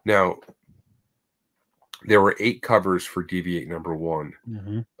 Now, there were 8 covers for Deviate number 1.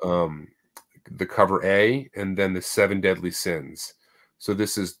 Mm-hmm. The cover A, and then the 7 Deadly Sins. So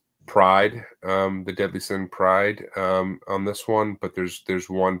this is Pride, the Deadly Sin Pride on this one, but there's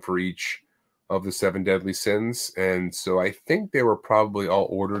one for each of the 7 Deadly Sins, and so I think they were probably all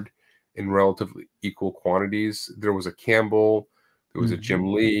ordered in relatively equal quantities. There was a Campbell, there was a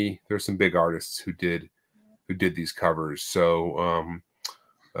Jim Lee, there's some big artists who did these covers. So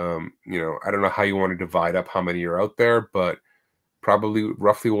you know, I don't know how you want to divide up how many are out there, but probably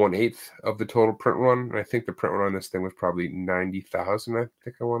roughly 1/8 of the total print run. And I think the print run on this thing was probably 90,000. I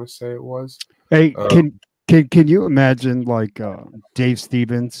think I want to say it was. Hey, can you imagine like Dave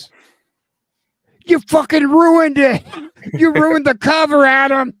Stevens? You fucking ruined it. You ruined the cover,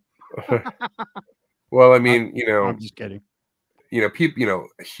 Adam. Well, I mean, you know, I'm just kidding. You know, people,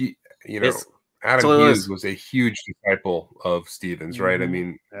 Adam Hughes was a huge disciple of Stevens, right? I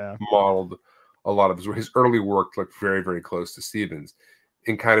mean, modeled a lot of his early work looked very, very close to Stevens,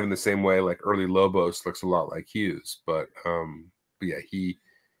 in kind of in the same way like early Lobos looks a lot like Hughes. But yeah, he,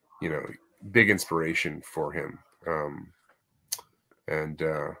 you know, big inspiration for him.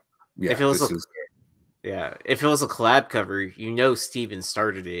 Yeah, if it was a collab cover, you know, Stevens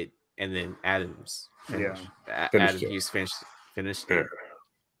started it and then Adams finished. Adam Hughes finished it.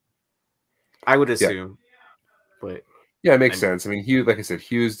 I would assume, but yeah, it makes sense. I mean, Hughes, like I said,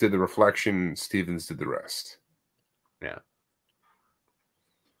 Hughes did the reflection, Stevens did the rest. Yeah.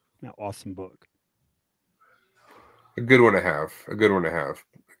 Awesome book. A good one to have. A good one to have,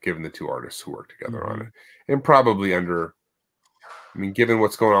 given the 2 artists who work together on it. And probably under, I mean, given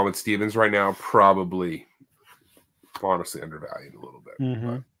what's going on with Stevens right now, probably honestly undervalued a little bit.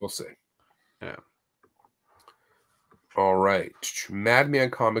 But we'll see. Yeah. All right. Madman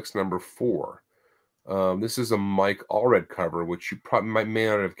Comics number 4. This is a Mike Allred cover, which you probably may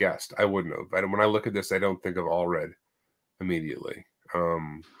not have guessed. I wouldn't have. When I look at this, I don't think of Allred immediately. A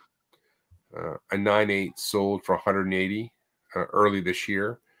 9.8 sold for 180 early this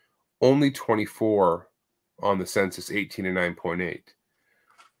year. Only 24 on the census, 18 and 9.8.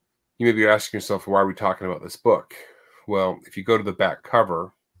 You may be asking yourself, why are we talking about this book? Well, if you go to the back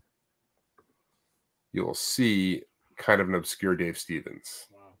cover, you'll see kind of an obscure Dave Stevens.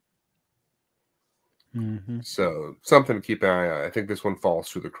 So something to keep an eye on. I think this one falls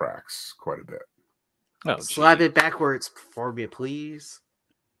through the cracks quite a bit. Oh, slide it backwards for me, please.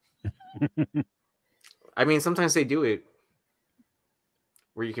 I mean, sometimes they do it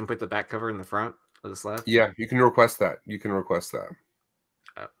where you can put the back cover in the front of the slab. Yeah, you can request that. You can request that.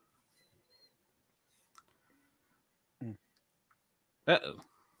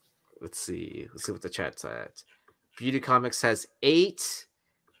 Let's see what the chat's at. Beauty Comics has 8.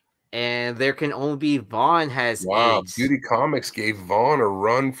 And there can only be Vaughn has 8. Beauty Comics gave Vaughn a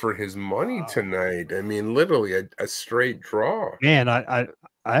run for his money tonight. I mean, literally a straight draw. Man, I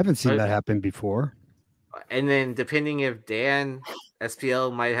haven't seen that happen before. And then depending if Dan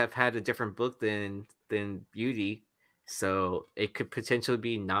SPL might have had a different book than Beauty, so it could potentially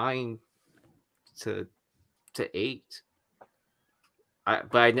be 9 to 8.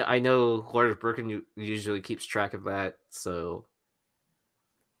 But I know Lord of Brooklyn usually keeps track of that, so.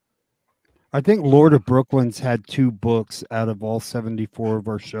 I think Lord of Brooklyn's had 2 books out of all 74 of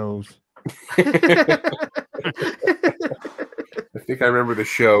our shows. I think I remember the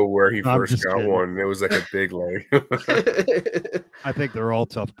show where he first got one. It was like a big leg. I think they're all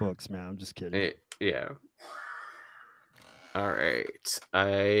tough books, man. I'm just kidding. Yeah. All right.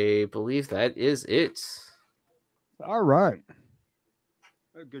 I believe that is it. All right.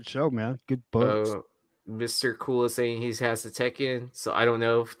 A good show, man. Good books. Mr. Cool is saying he has the tech in, so I don't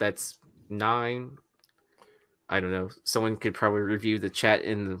know if that's 9. I don't know. Someone could probably review the chat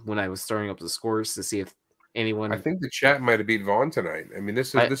when I was starting up the scores to see if anyone. I think the chat might have beat Vaughn tonight. I mean,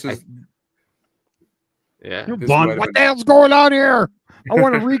 this is yeah. Vaughn, what the hell's going on here? I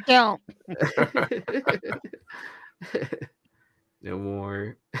want to recount. No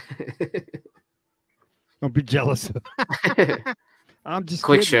more. Don't be jealous. I'm just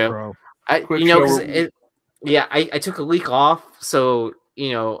quick kidding, show, bro. I took a week off, so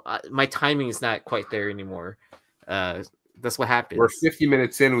my timing is not quite there anymore. That's what happens. We're 50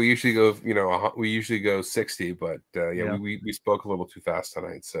 minutes in. We usually go 60, but we spoke a little too fast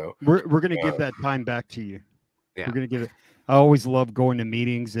tonight. So we're gonna give that time back to you. Yeah. We're gonna give it. I always love going to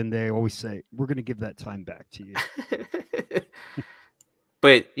meetings, and they always say we're gonna give that time back to you.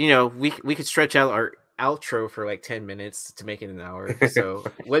 But we could stretch out our outro for like 10 minutes to make it an hour. So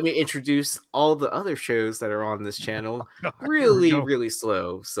let me introduce all the other shows that are on this channel really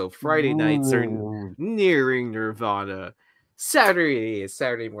slow. So Friday nights are Nearing Nerdvana. Saturday is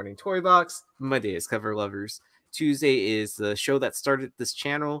Saturday Morning Toy Box. Monday is Cover Lovers. Tuesday is the show that started this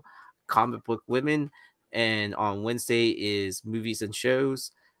channel, Comic Book Women. And on Wednesday is Movies and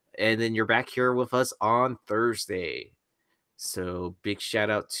Shows. And then you're back here with us on Thursday. So big shout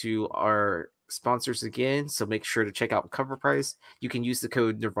out to our sponsors again. So make sure to check out Cover Price. You can use the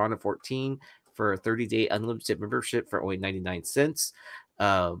code Nirvana14 for a 30-day unlimited membership for only 99 cents.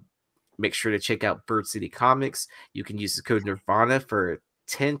 Make sure to check out Bird City Comics. You can use the code Nirvana for a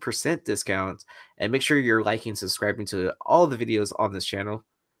 10% discount. And make sure you're liking and subscribing to all the videos on this channel.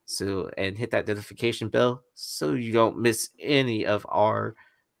 And hit that notification bell so you don't miss any of our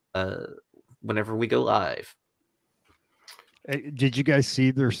whenever we go live. Hey, did you guys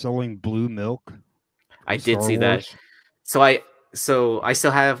see they're selling blue milk? I did see that. So I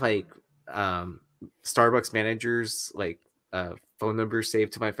still have like Starbucks managers like phone numbers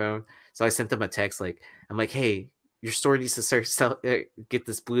saved to my phone. So I sent them a text I'm like, hey, your store needs to get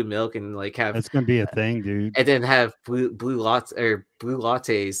this blue milk and like have that's gonna be a thing, dude. And then have blue lattes,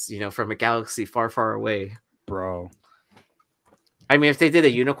 from a galaxy far away, bro. I mean, if they did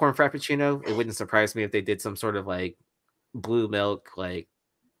a unicorn frappuccino, it wouldn't surprise me if they did some sort of like blue milk like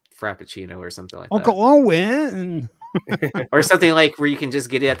frappuccino or something like Uncle that. Owen. Or something like where you can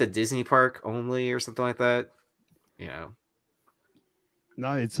just get it at the Disney park only or something like that.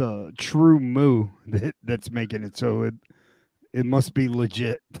 No, it's a True Moo that's making it, so it must be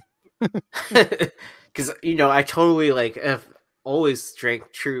legit. Because I totally have always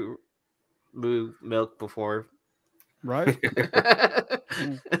drank True Moo milk before, right?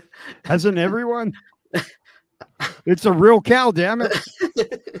 Hasn't everyone? It's a real cow, damn it.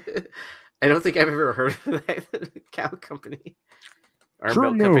 I don't think I've ever heard of that cow company or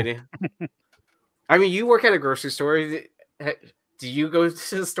True milk Moo. company. I mean, you work at a grocery store. Do you go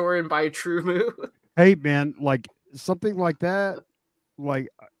to the store and buy True Moo? Hey, man, like something like that. Like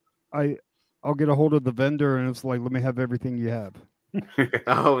I'll get a hold of the vendor and it's like, let me have everything you have.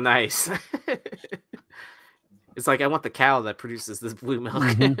 Oh, nice. It's like, I want the cow that produces this blue milk.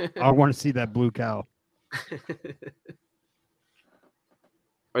 Mm-hmm. I want to see that blue cow.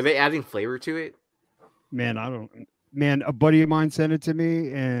 Are they adding flavor to it? Man, I don't. Man, a buddy of mine sent it to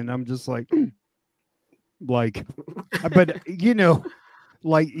me, and I'm just like, but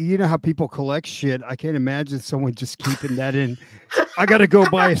how people collect shit. I can't imagine someone just keeping that in. I got to go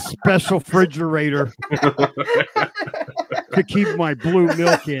buy a special refrigerator to keep my blue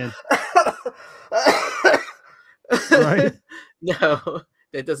milk in. Right? No,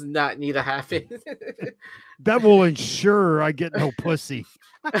 that does not need to happen. That will ensure I get no pussy.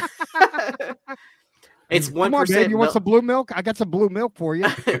 It's 1%. Come on, babe, you want some blue milk? I got some blue milk for you.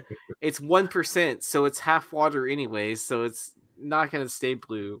 It's 1%, so it's half water anyway, so it's not going to stay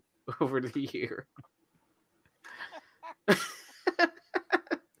blue over the year.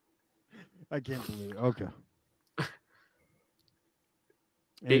 I can't believe it. Okay.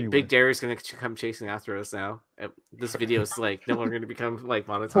 Big Dairy's going to come chasing after us now. This video is no longer going to become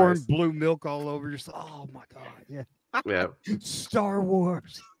monetized. Pouring blue milk all over yourself. Oh my god! Yeah. Yeah. Star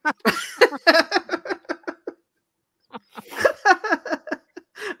Wars.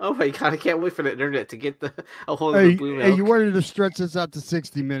 Oh my god! I can't wait for the internet to get a hold of the blue milk. Hey, you wanted to stretch this out to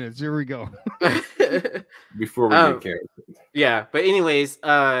 60 minutes. Here we go. Before we get canceled. Yeah, but anyways,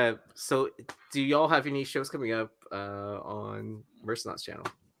 so do y'all have any shows coming up on Mercenaut's channel?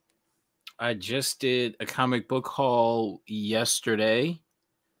 I just did a comic book haul yesterday.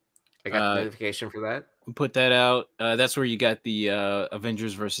 I got the notification for that. Put that out. That's where you got the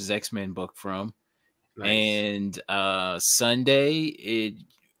Avengers versus X-Men book from. Nice. And Sunday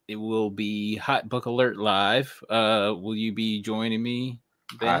it will be Hot Book Alert Live. Will you be joining me,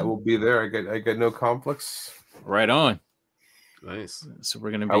 Ben? I will be there. I got no conflicts. Right on. Nice. So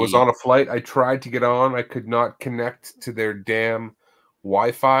we're gonna be. I was on a flight. I tried to get on. I could not connect to their damn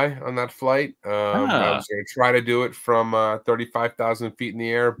Wi-Fi on that flight. I was going to try to do it from 35,000 feet in the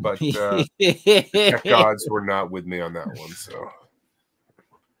air, but tech gods were not with me on that one. So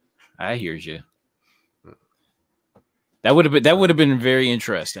I hear you. That would have been very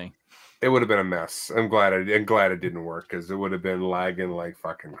interesting. It would have been a mess. I'm glad it didn't work because it would have been lagging like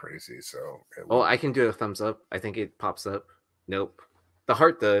fucking crazy. So well, I can do a thumbs up. I think it pops up. Nope. The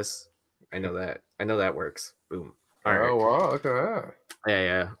heart does. I know that. I know that works. Boom. All right. Oh wow! Look at that.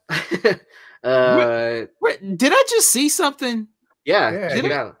 Yeah. Wait, did I just see something? Yeah.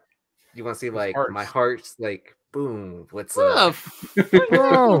 You want to see like my heart's like boom? What's up?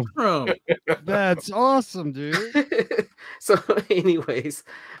 Bro, that's awesome, dude. So, anyways,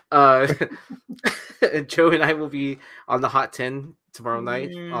 Joe and I will be on the Hot 10 tomorrow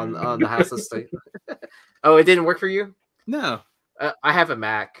night on the House of State. Oh, it didn't work for you? No. I have a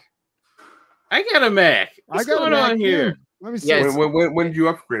Mac. I got a Mac. What's going on here? Let me see. Yeah, when did you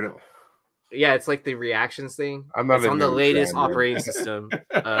upgrade it? Yeah, it's like the reactions thing. I'm not it's on the latest operating system.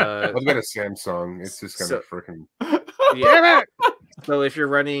 I've got a Samsung. It's just kind of freaking. Yeah. So if you're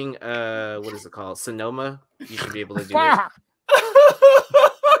running, what is it called? Sonoma, you should be able to do it.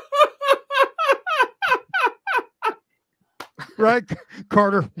 Right,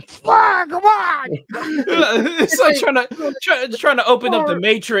 Carter? Come on! It's like trying to open up the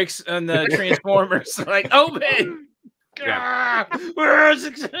Matrix and the Transformers. Like, open! Yeah. Where are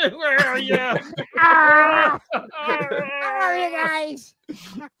you? Where are you guys?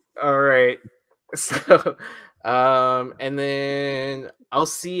 All right. So, and then I'll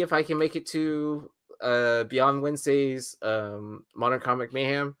see if I can make it to Beyond Wednesday's Modern Comic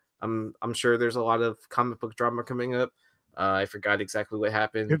Mayhem. I'm sure there's a lot of comic book drama coming up. I forgot exactly what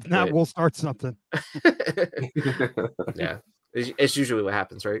happened. If not, we'll start something. Yeah, it's usually what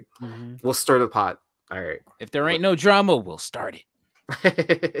happens, right? Mm-hmm. We'll stir the pot. All right. If there ain't no drama, we'll start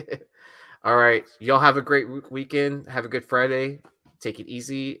it. All right. Y'all have a great weekend. Have a good Friday. Take it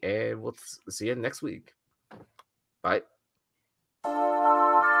easy, and we'll see you next week. Bye.